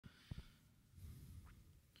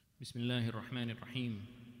بسم الله الرحمن الرحيم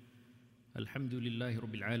الحمد لله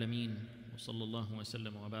رب العالمين وصلى الله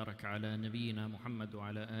وسلم وبارك على نبينا محمد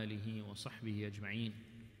وعلى آله وصحبه أجمعين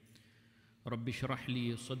رب اشرح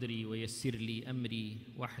لي صدري ويسر لي أمري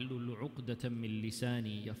واحلل عقدة من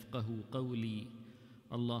لساني يفقه قولي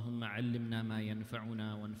اللهم علمنا ما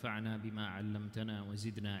ينفعنا وانفعنا بما علمتنا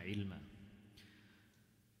وزدنا علما.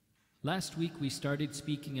 Last week we started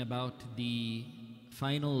speaking about the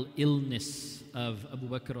final illness of Abu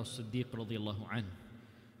Bakr as-Siddiq radiallahu anhu.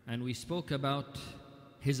 And we spoke about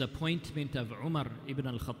his appointment of Umar ibn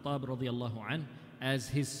al-Khattab radiallahu anhu as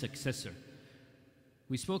his successor.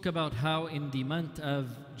 We spoke about how in the month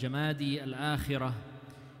of Jamadi al-Akhirah,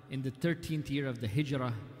 in the 13th year of the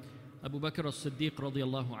Hijrah, Abu Bakr as-Siddiq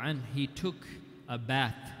radiallahu anhu, he took a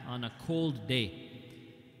bath on a cold day.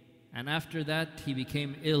 And after that, he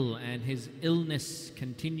became ill, and his illness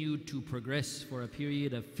continued to progress for a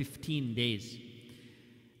period of 15 days.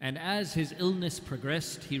 And as his illness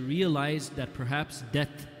progressed, he realized that perhaps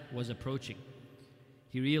death was approaching.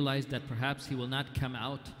 He realized that perhaps he will not come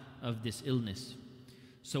out of this illness.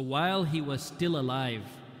 So while he was still alive,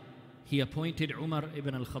 he appointed Umar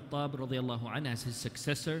ibn al-Khattab radiallahu anhu as his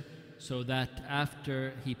successor, so that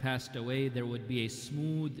after he passed away, there would be a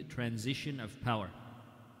smooth transition of power.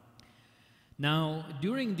 Now,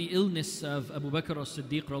 during the illness of Abu Bakr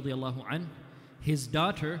as-Siddiq radiallahu anhu, his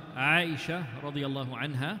daughter Aisha radiallahu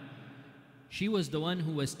anha, she was the one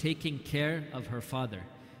who was taking care of her father,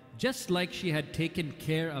 just like she had taken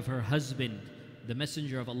care of her husband, the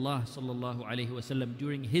Messenger of Allah sallallahu alaihi wasallam,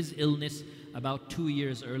 during his illness about 2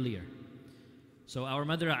 years earlier. So our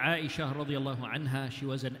mother Aisha radiallahu anha, she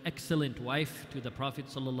was an excellent wife to the Prophet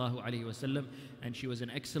sallallahu alaihi wasallam, and she was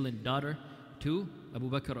an excellent daughter to Abu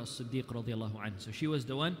Bakr as-Siddiq radiallahu anhu. So she was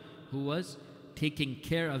the one who was taking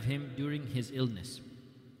care of him during his illness.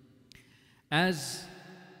 As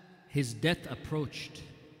his death approached,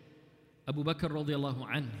 Abu Bakr radiallahu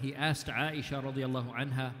anhu, he asked Aisha radiallahu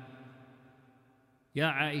anha,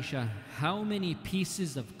 Ya Aisha, how many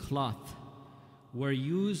pieces of cloth were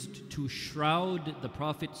used to shroud the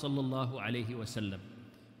Prophet sallallahu alaihi wasallam?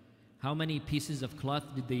 How many pieces of cloth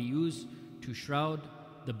did they use to shroud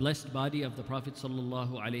the blessed body of the Prophet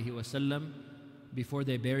sallallahu alaihi wasallam before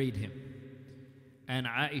they buried him? And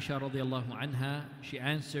Aisha radiallahu anha, she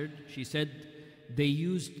answered, she said, they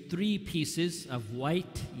used 3 pieces of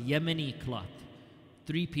white Yemeni cloth.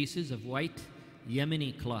 3 pieces of white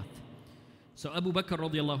Yemeni cloth. So Abu Bakr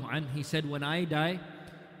radiallahu anhu, he said, when I die,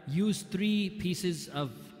 use 3 pieces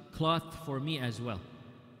of cloth for me as well.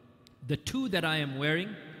 The 2 that I am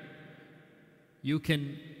wearing, you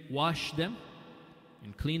can wash them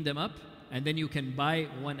and clean them up, and then you can buy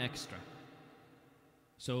 1 extra.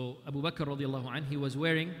 So Abu Bakr radiallahu anhu, he was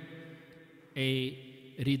wearing a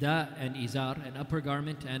rida and izar, an upper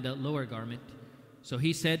garment and a lower garment. So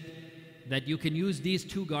he said that you can use these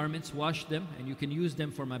 2 garments, wash them, and you can use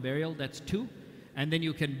them for my burial. That's 2. And then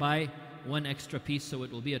you can buy 1 extra piece, so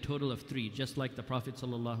it will be a total of 3, just like the Prophet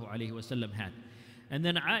sallallahu alaihi wasallam had. And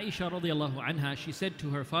then Aisha radiallahu anha, she said to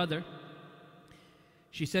her father,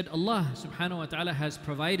 she said, Allah subhanahu wa ta'ala has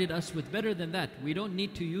provided us with better than that. We don't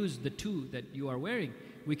need to use the 2 that you are wearing.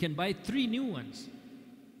 We can buy 3 new ones.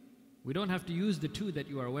 We don't have to use the 2 that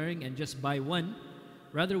you are wearing and just buy 1.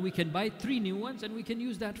 Rather, we can buy 3 new ones and we can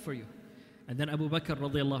use that for you. And then Abu Bakr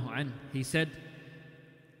radiallahu anhu, he said,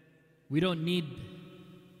 we don't need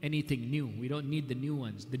anything new. We don't need the new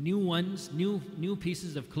ones. The new ones, new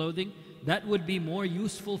pieces of clothing, that would be more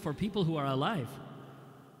useful for people who are alive.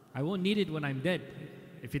 I won't need it when I'm dead.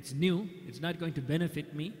 If it's new, it's not going to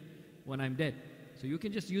benefit me when I'm dead. So you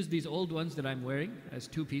can just use these old ones that I'm wearing as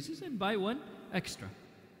 2 pieces and buy 1 extra.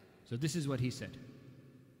 So this is what he said.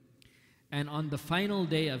 And on the final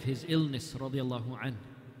day of his illness, radiallahu anhu,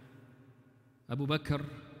 Abu Bakr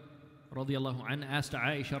radiallahu anhu asked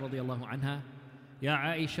Aisha radiallahu anha, Ya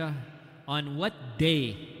Aisha, on what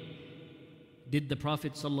day did the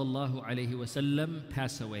Prophet sallallahu alaihi wasallam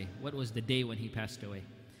pass away? What was the day when he passed away?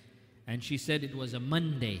 And she said it was a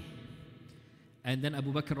Monday. And then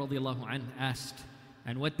Abu Bakr radiallahu anhu asked,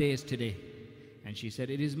 and what day is today? And she said,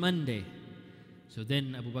 it is Monday. So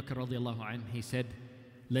then Abu Bakr radiallahu anhu, he said,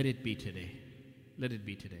 let it be today. Let it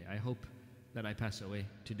be today. I hope that I pass away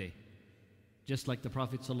today. Just like the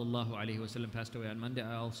Prophet sallallahu alaihi wasallam passed away on Monday,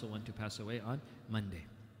 I also want to pass away on Monday.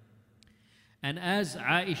 And as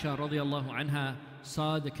Aisha radiallahu anha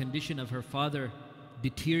saw the condition of her father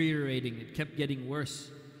deteriorating, it kept getting worse,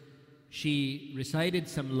 she recited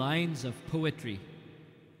some lines of poetry.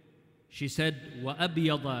 She said,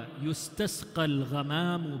 وَأَبْيَضَ يُسْتَسْقَى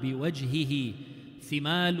الْغَمَامُ بِوَجْهِهِ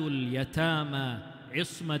ثِمَالُ الْيَتَامَى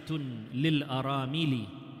عِصْمَةٌ لِلْأَرَامِلِ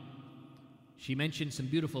she mentioned some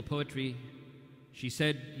beautiful poetry. She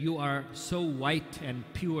said, "You are so white and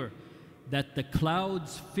pure that the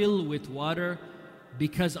clouds fill with water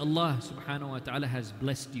because Allah subhanahu wa ta'ala has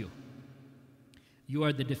blessed you. You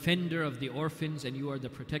are the defender of the orphans and you are the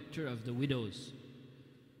protector of the widows."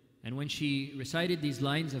 And when she recited these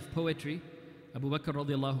lines of poetry, Abu Bakr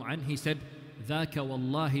radiallahu anhu, he said, "ذَاكَ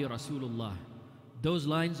وَاللَّهِ رَسُولُ اللَّهِ." Those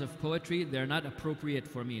lines of poetry, they're not appropriate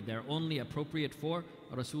for me. They're only appropriate for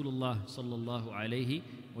Rasulullah sallallahu alayhi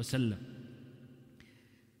wasallam.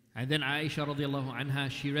 And then Aisha radiallahu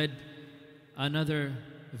anha, she read another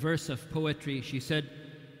verse of poetry. She said,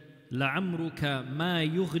 لَعَمْرُكَ مَا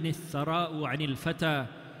يُغْنِ الثَّرَاءُ عَنِ الْفَتَى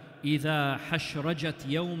إِذَا حَشْرَجَتْ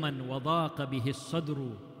يَوْمًا وَضَاقَ بِهِ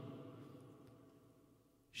الصَّدْرُ.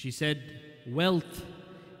 She said, wealth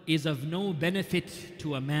is of no benefit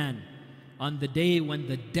to a man on the day when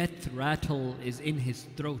the death rattle is in his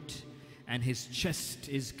throat and his chest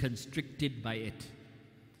is constricted by it.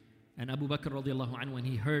 And Abu Bakr radiallahu anhu, when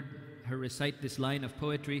he heard her recite this line of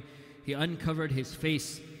poetry, he uncovered his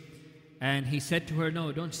face and he said to her,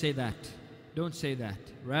 "No, don't say that. Don't say that.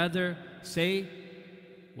 Rather say,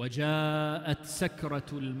 وَجَاءَتْ سَكْرَةُ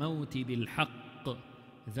الْمَوْتِ بِالْحَقِّ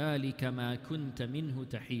ذَلِكَ مَا كُنْتَ مِنْهُ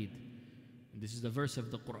تَحِيدٌ." This is the verse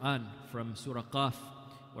of the Quran from Surah Qaf,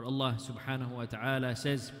 where Allah subhanahu wa ta'ala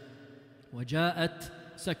says, وَجَاءَتْ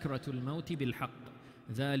سَكْرَةُ الْمَوْتِ بِالْحَقِّ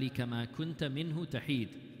ذَلِكَ مَا كُنْتَ مِنْهُ تَحِيدٌ.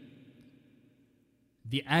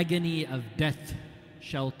 The agony of death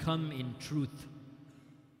shall come in truth.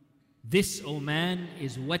 This, O man,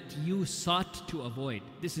 is what you sought to avoid.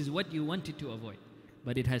 This is what you wanted to avoid,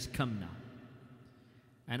 but it has come now.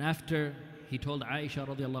 And after he told Aisha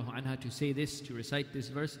radiallahu anha to say this, to recite this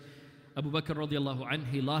verse, Abu Bakr radiallahu anhu,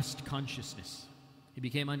 he lost consciousness. He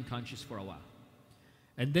became unconscious for a while.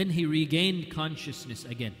 And then he regained consciousness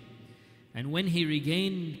again. And when he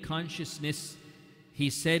regained consciousness, he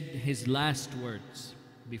said his last words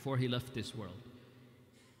before he left this world.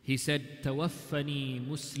 He said, "Tawaffani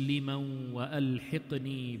musliman wa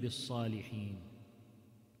alhiqni bis-salihin."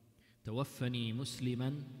 Tawaffani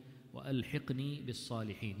musliman wa alhiqni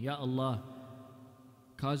bis-salihin. Ya Allah,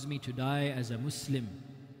 cause me to die as a Muslim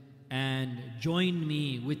and join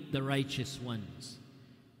me with the righteous ones.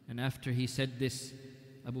 And after he said this,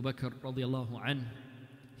 Abu Bakr radiallahu anhu,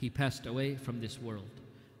 he passed away from this world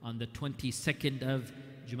on the 22nd of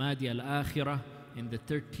Jumadi al-Akhirah in the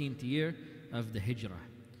 13th year of the Hijrah.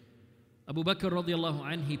 Abu Bakr radiallahu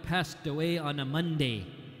anhu, he passed away on a Monday,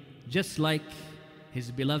 just like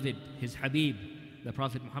his beloved, his Habib, the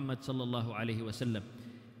Prophet Muhammad sallallahu alayhi wasallam.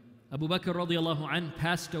 Abu Bakr radiallahu anhu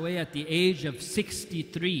passed away at the age of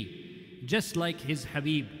 63, just like his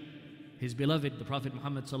Habib, his beloved, the Prophet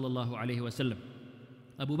Muhammad sallallahu alayhi wasallam.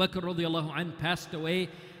 Abu Bakr radiallahu anhu passed away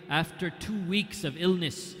after 2 weeks of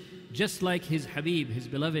illness, just like his Habib, his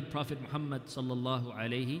beloved Prophet Muhammad sallallahu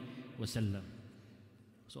alayhi wasallam.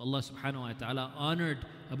 So Allah subhanahu wa ta'ala honored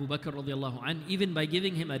Abu Bakr radiallahu anhu even by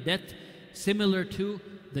giving him a death similar to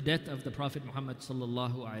the death of the Prophet Muhammad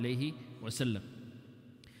sallallahu alayhi wasallam.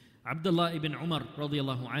 Abdullah ibn Umar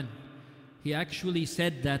radiallahu anhu, he actually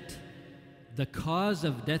said that the cause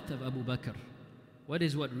of death of Abu Bakr,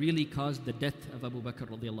 what really caused the death of Abu Bakr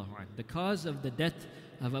radiallahu anhu? The cause of the death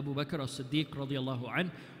of Abu Bakr as-Siddiq radiallahu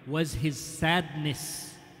anhu was his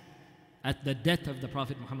sadness at the death of the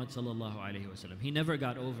Prophet Muhammad sallallahu alayhi wasallam. He never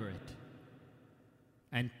got over it.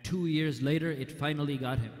 And 2 years later, it finally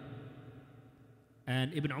got him.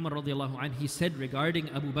 And Ibn Umar radiallahu anhu, he said regarding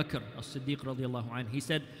Abu Bakr as-Siddiq radiallahu anhu, he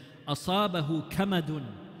said, أصابه كمد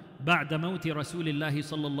بعد موت رسول الله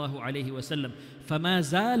صلى الله عليه وسلم فما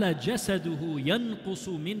زال جسده ينقص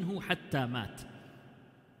منه حتى مات.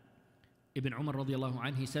 Ibn Umar radiallahu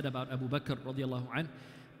anhu, he said about Abu Bakr radiallahu anhu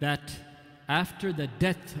that after the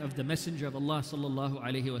death of the Messenger of Allah sallallahu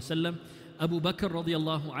alayhi wasallam, Abu Bakr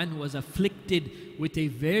radiallahu anhu was afflicted with a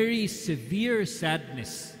very severe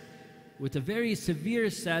sadness,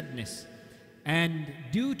 and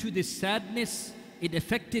due to this sadness, it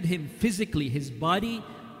affected him physically. His body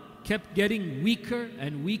kept getting weaker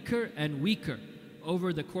and weaker and weaker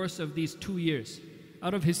over the course of these 2 years,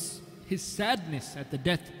 out of his sadness at the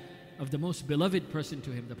death of the most beloved person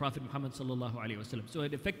to him, the Prophet Muhammad sallallahu alaihi wasallam. So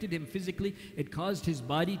it affected him physically. It caused his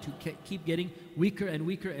body to keep getting weaker and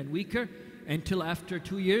weaker and weaker until after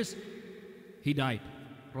 2 years, he died.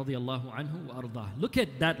 Radiyallahu anhu wa ardah. Look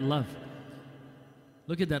at that love.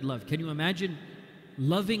 Look at that love. Can you imagine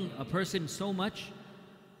loving a person so much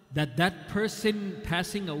that that person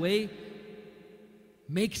passing away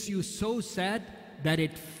makes you so sad that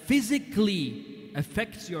it physically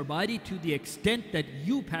affects your body to the extent that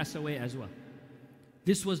you pass away as well?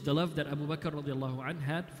 This was the love that Abu Bakr radiallahu anh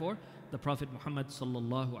had for the Prophet Muhammad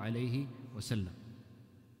sallallahu alayhi wasallam.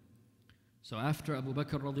 So after Abu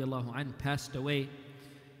Bakr radiallahu anh passed away,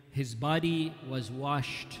 his body was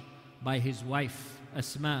washed by his wife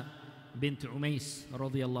Asma bint Umays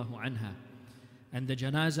radiallahu anha. And the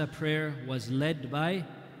janazah prayer was led by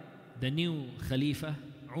the new Khalifa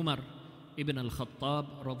Umar ibn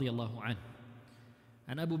al-Khattab radiallahu anh.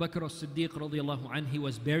 And Abu Bakr as-Siddiq radiallahu anh, he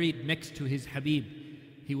was buried next to his Habib.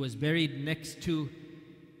 He was buried next to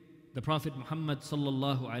the Prophet Muhammad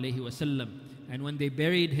sallallahu alayhi wasallam. And when they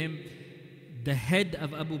buried him, the head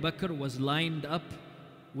of Abu Bakr was lined up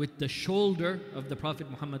with the shoulder of the Prophet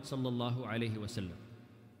Muhammad sallallahu alayhi wasallam.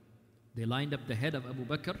 They lined up the head of Abu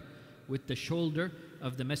Bakr with the shoulder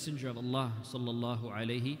of the Messenger of Allah sallallahu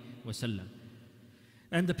alayhi wasallam.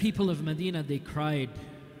 And the people of Medina, they cried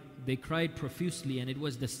profusely, and it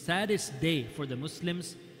was the saddest day for the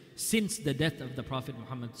Muslims since the death of the Prophet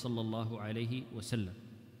Muhammad sallallahu alayhi wasallam.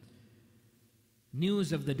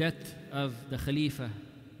 News of the death of the Khalifa,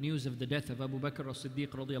 news of the death of Abu Bakr as-Siddiq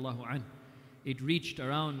radiallahu anh, it reached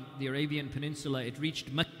around the Arabian Peninsula, it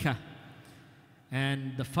reached Mecca.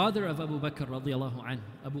 And the father of Abu Bakr radiallahu anh,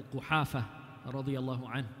 Abu Quhafa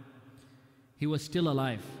radiallahu anh, he was still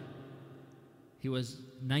alive. He was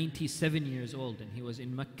 97 years old and he was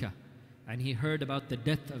in Mecca, and he heard about the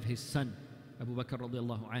death of his son Abu Bakr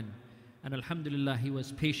radiallahu anh. And alhamdulillah, he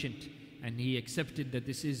was patient and he accepted that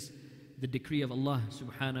this is the decree of Allah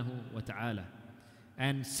subhanahu wa ta'ala.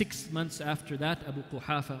 And 6 months after that, Abu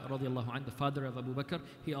Quhafa radiallahu anh, the father of Abu Bakr,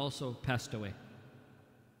 he also passed away.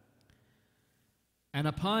 And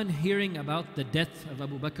upon hearing about the death of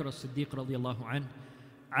Abu Bakr as-Siddiq radiallahu anh,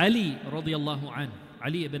 Ali radiallahu anh,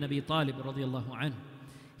 Ali ibn Abi Talib radiallahu anh,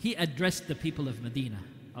 he addressed the people of Medina.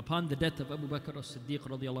 Upon the death of Abu Bakr as-Siddiq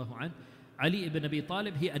radiallahu anh, Ali ibn Abi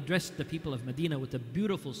Talib, he addressed the people of Medina with a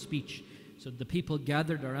beautiful speech. So the people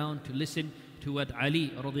gathered around to listen to what Ali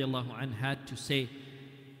radiallahu anh had to say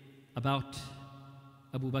about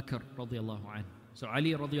Abu Bakr radiallahu anh. So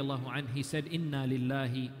Ali radiallahu anh, he said, "Inna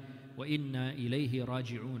lillahi wa inna ilayhi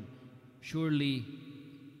raji'un." Surely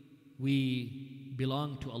we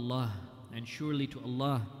belong to Allah, and surely to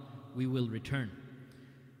Allah we will return.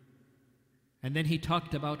 And then he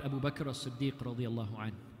talked about Abu Bakr as-Siddiq radiallahu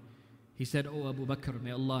anh. He said, "O Abu Bakr,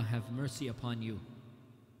 may Allah have mercy upon you.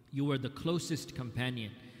 You were the closest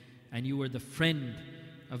companion, and you were the friend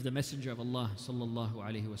of the Messenger of Allah sallallahu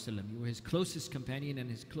alaihi wasallam. You were his closest companion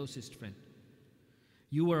and his closest friend.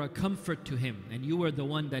 You were a comfort to him, and you were the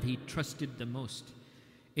one that he trusted the most.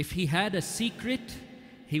 If he had a secret,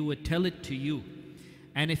 he would tell it to you.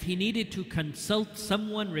 And if he needed to consult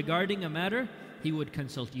someone regarding a matter, he would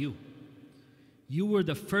consult you. You were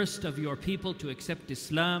the first of your people to accept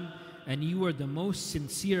Islam, and you were the most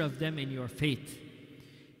sincere of them in your faith.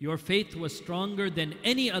 Your faith was stronger than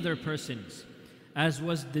any other person's, as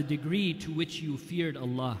was the degree to which you feared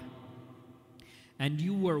Allah. And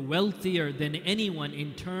you were wealthier than anyone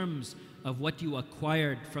in terms of what you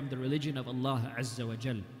acquired from the religion of Allah Azza wa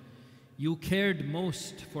Jal. You cared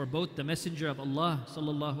most for both the Messenger of Allah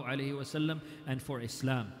sallallahu alaihi wasallam and for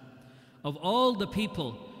Islam. Of all the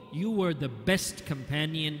people, you were the best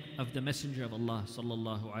companion of the Messenger of Allah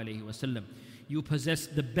sallallahu alaihi wasallam. You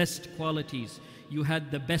possessed the best qualities. You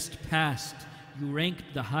had the best past. You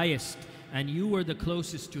ranked the highest, and you were the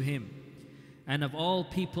closest to him. And of all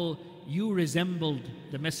people, you resembled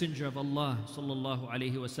the Messenger of Allah sallallahu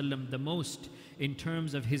alaihi wasallam the most in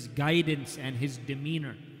terms of his guidance and his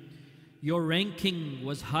demeanor. Your ranking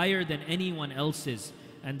was higher than anyone else's,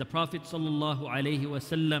 and the Prophet sallallahu alaihi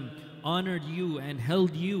wasallam honored you and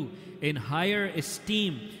held you in higher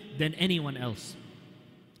esteem than anyone else.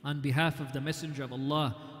 On behalf of the Messenger of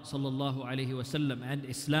Allah sallallahu alaihi wasallam and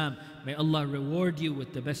Islam, may Allah reward you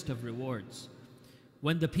with the best of rewards.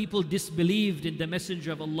 When the people disbelieved in the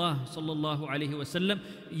Messenger of Allah sallallahu alaihi wasallam,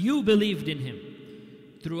 you believed in him.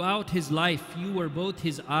 Throughout his life, you were both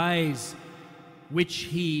his eyes, which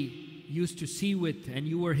he used to see with, and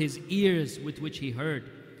you were his ears with which he heard.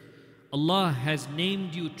 Allah has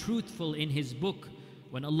named you truthful in his book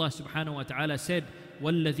when Allah subhanahu wa ta'ala said,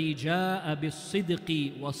 وَالَّذِي جَاءَ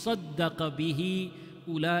بِالصِّدْقِ وَصَدَّقَ بِهِ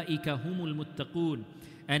أُولَٰئِكَ هُمُ الْمُتَّقُونَ.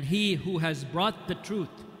 And he who has brought the truth,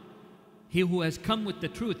 he who has come with the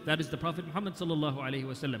truth, that is the Prophet Muhammad sallallahu alaihi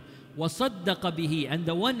wasallam, وَصَدَّقَ بِهِ, and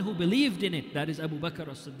the one who believed in it, that is Abu Bakr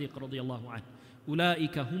as-Siddiq radiyallahu anh.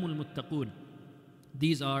 أُولَٰئِكَ هُمُ الْمُتَّقُونَ.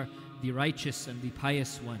 These are the righteous and the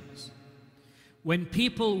pious ones. When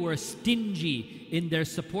people were stingy in their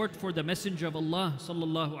support for the Messenger of Allah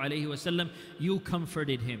sallallahu alaihi wasallam, you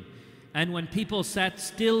comforted him. And when people sat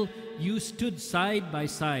still, you stood side by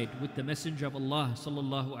side with the Messenger of Allah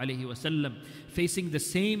sallallahu alaihi wasallam, facing the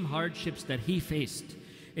same hardships that he faced.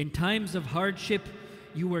 In times of hardship,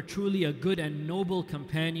 you were truly a good and noble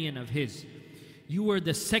companion of his. You were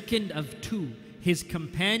the second of two, his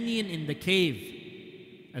companion in the cave.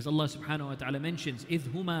 As Allah subhanahu wa ta'ala mentions, إِذْ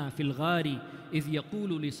هُمَا فِي الْغَارِ إِذْ يَقُولُ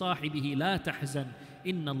لِصَاحِبِهِ لَا تَحْزَنْ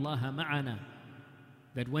إِنَّ اللَّهَ مَعَنَا.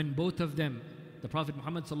 That when both of them, the Prophet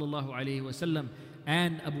Muhammad sallallahu alayhi wasallam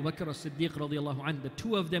and Abu Bakr as-Siddiq radiallahu anhu, the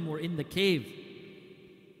two of them were in the cave.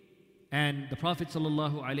 And the Prophet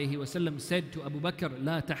sallallahu alayhi wasallam said to Abu Bakr,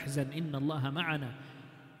 لَا تَحْزَنْ إِنَّ اللَّهَ مَعَنَا.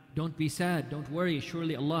 Don't be sad, don't worry,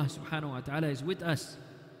 surely Allah subhanahu wa ta'ala is with us.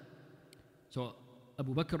 So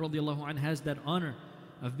Abu Bakr radiallahu anhu has that honor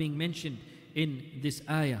of being mentioned in this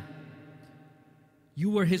ayah. You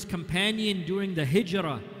were his companion during the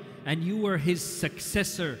hijrah, and you were his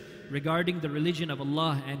successor regarding the religion of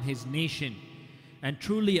Allah and his nation. And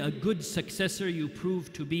truly a good successor you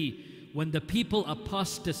proved to be. When the people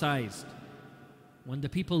apostatized, when the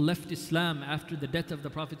people left Islam after the death of the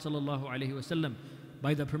Prophet sallallahu alaihi wasallam,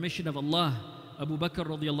 by the permission of Allah, Abu Bakr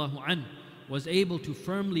radiallahu anh was able to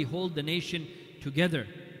firmly hold the nation together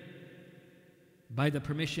by the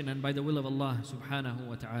permission and by the will of Allah subhanahu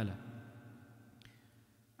wa ta'ala.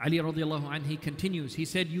 Ali radiallahu anh, he continues, he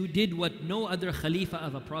said, you did what no other Khalifa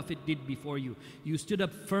of a Prophet did before you. You stood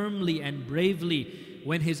up firmly and bravely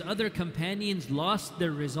when his other companions lost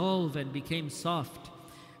their resolve and became soft.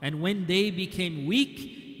 And when they became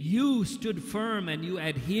weak, you stood firm and you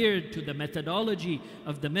adhered to the methodology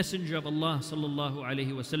of the Messenger of Allah sallallahu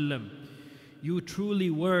alaihi wasallam. You truly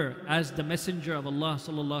were, as the Messenger of Allah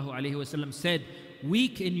sallallahu alaihi wasallam said,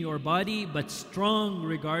 weak in your body but strong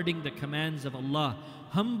regarding the commands of Allah,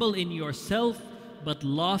 humble in yourself but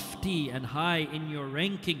lofty and high in your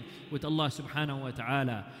ranking with Allah subhanahu wa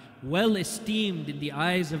ta'ala, well esteemed in the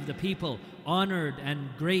eyes of the people, honored and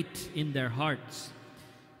great in their hearts.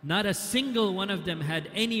 Not a single one of them had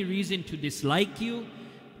any reason to dislike you,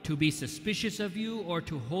 to be suspicious of you, or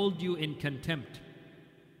to hold you in contempt.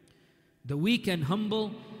 The weak and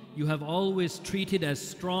humble you have always treated as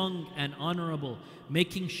strong and honorable,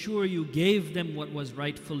 making sure you gave them what was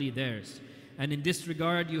rightfully theirs. And in this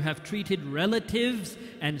regard, you have treated relatives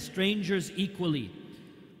and strangers equally.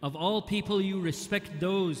 Of all people, you respect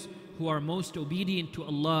those who are most obedient to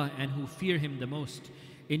Allah and who fear Him the most.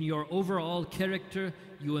 In your overall character,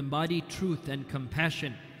 you embody truth and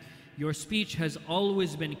compassion. Your speech has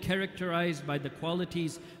always been characterized by the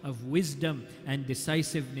qualities of wisdom and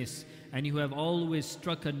decisiveness, and you have always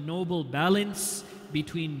struck a noble balance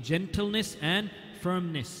between gentleness and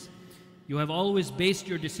firmness. You have always based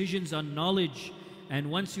your decisions on knowledge, and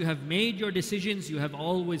once you have made your decisions, you have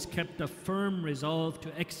always kept a firm resolve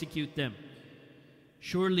to execute them.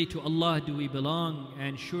 Surely to Allah do we belong,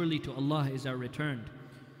 and surely to Allah is our return.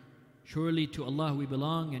 Surely to Allah we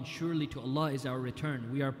belong, and surely to Allah is our return.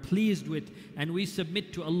 We are pleased with and we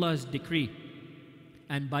submit to Allah's decree.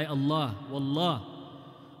 And by Allah, wallah,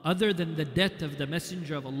 other than the death of the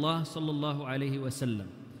Messenger of Allah sallallahu alaihi wasallam,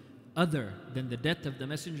 other than the death of the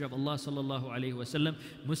Messenger of Allah sallallahu alaihi wasallam,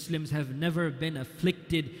 Muslims have never been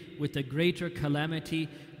afflicted with a greater calamity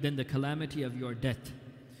than the calamity of your death.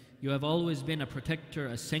 You have always been a protector,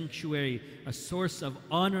 a sanctuary, a source of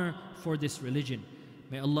honor for this religion.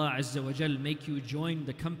 May Allah Azza wa Jal make you join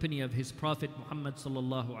the company of His Prophet Muhammad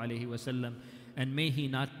sallallahu alaihi wasallam, and may He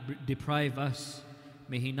not deprive us.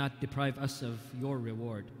 May He not deprive us of your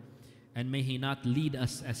reward, and may He not lead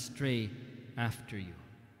us astray after you.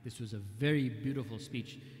 This was a very beautiful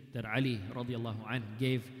speech that Ali radiallahu anh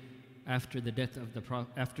gave after the death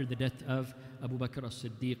of Abu Bakr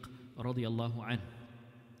as-Siddiq radiallahu anh.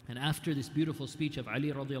 And after this beautiful speech of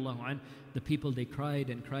Ali radiallahu anh, the people, they cried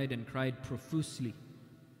and cried and cried profusely.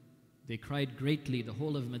 They cried greatly. The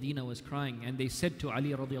whole of Medina was crying, and they said to Ali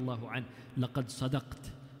radiallahu anh, لَقَدْ صَدَقْتَ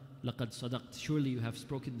لَقَدْ صَدَقْتَ. Surely you have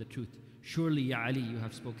spoken the truth. Surely, Ya Ali, you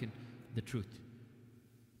have spoken the truth.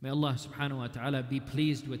 May Allah subhanahu wa ta'ala be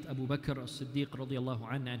pleased with Abu Bakr as-Siddiq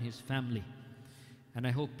radiallahu anh and his family. And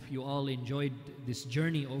I hope you all enjoyed this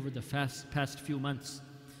journey over the past few months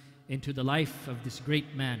into the life of this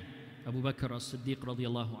great man, Abu Bakr as-Siddiq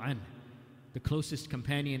radiallahu anh, the closest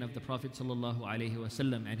companion of the Prophet sallallahu alaihi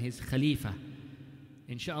wasallam and his Khalifa.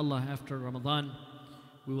 Inshallah, after Ramadan,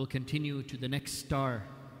 we will continue to the next star.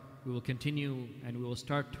 We will continue and we will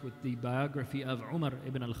start with the biography of Umar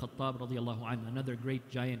ibn al-Khattab radiallahu anh, another great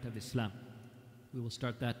giant of Islam. We will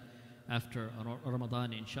start that after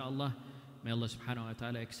Ramadan, inshallah. May Allah subhanahu wa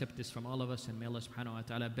ta'ala accept this from all of us, and may Allah subhanahu wa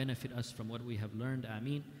ta'ala benefit us from what we have learned.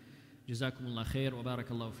 Ameen. جزاكم الله خير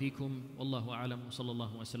وبارك الله فيكم والله أعلم وصلى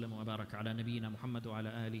الله وسلم وبارك على نبينا محمد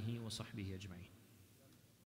وعلى آله وصحبه أجمعين.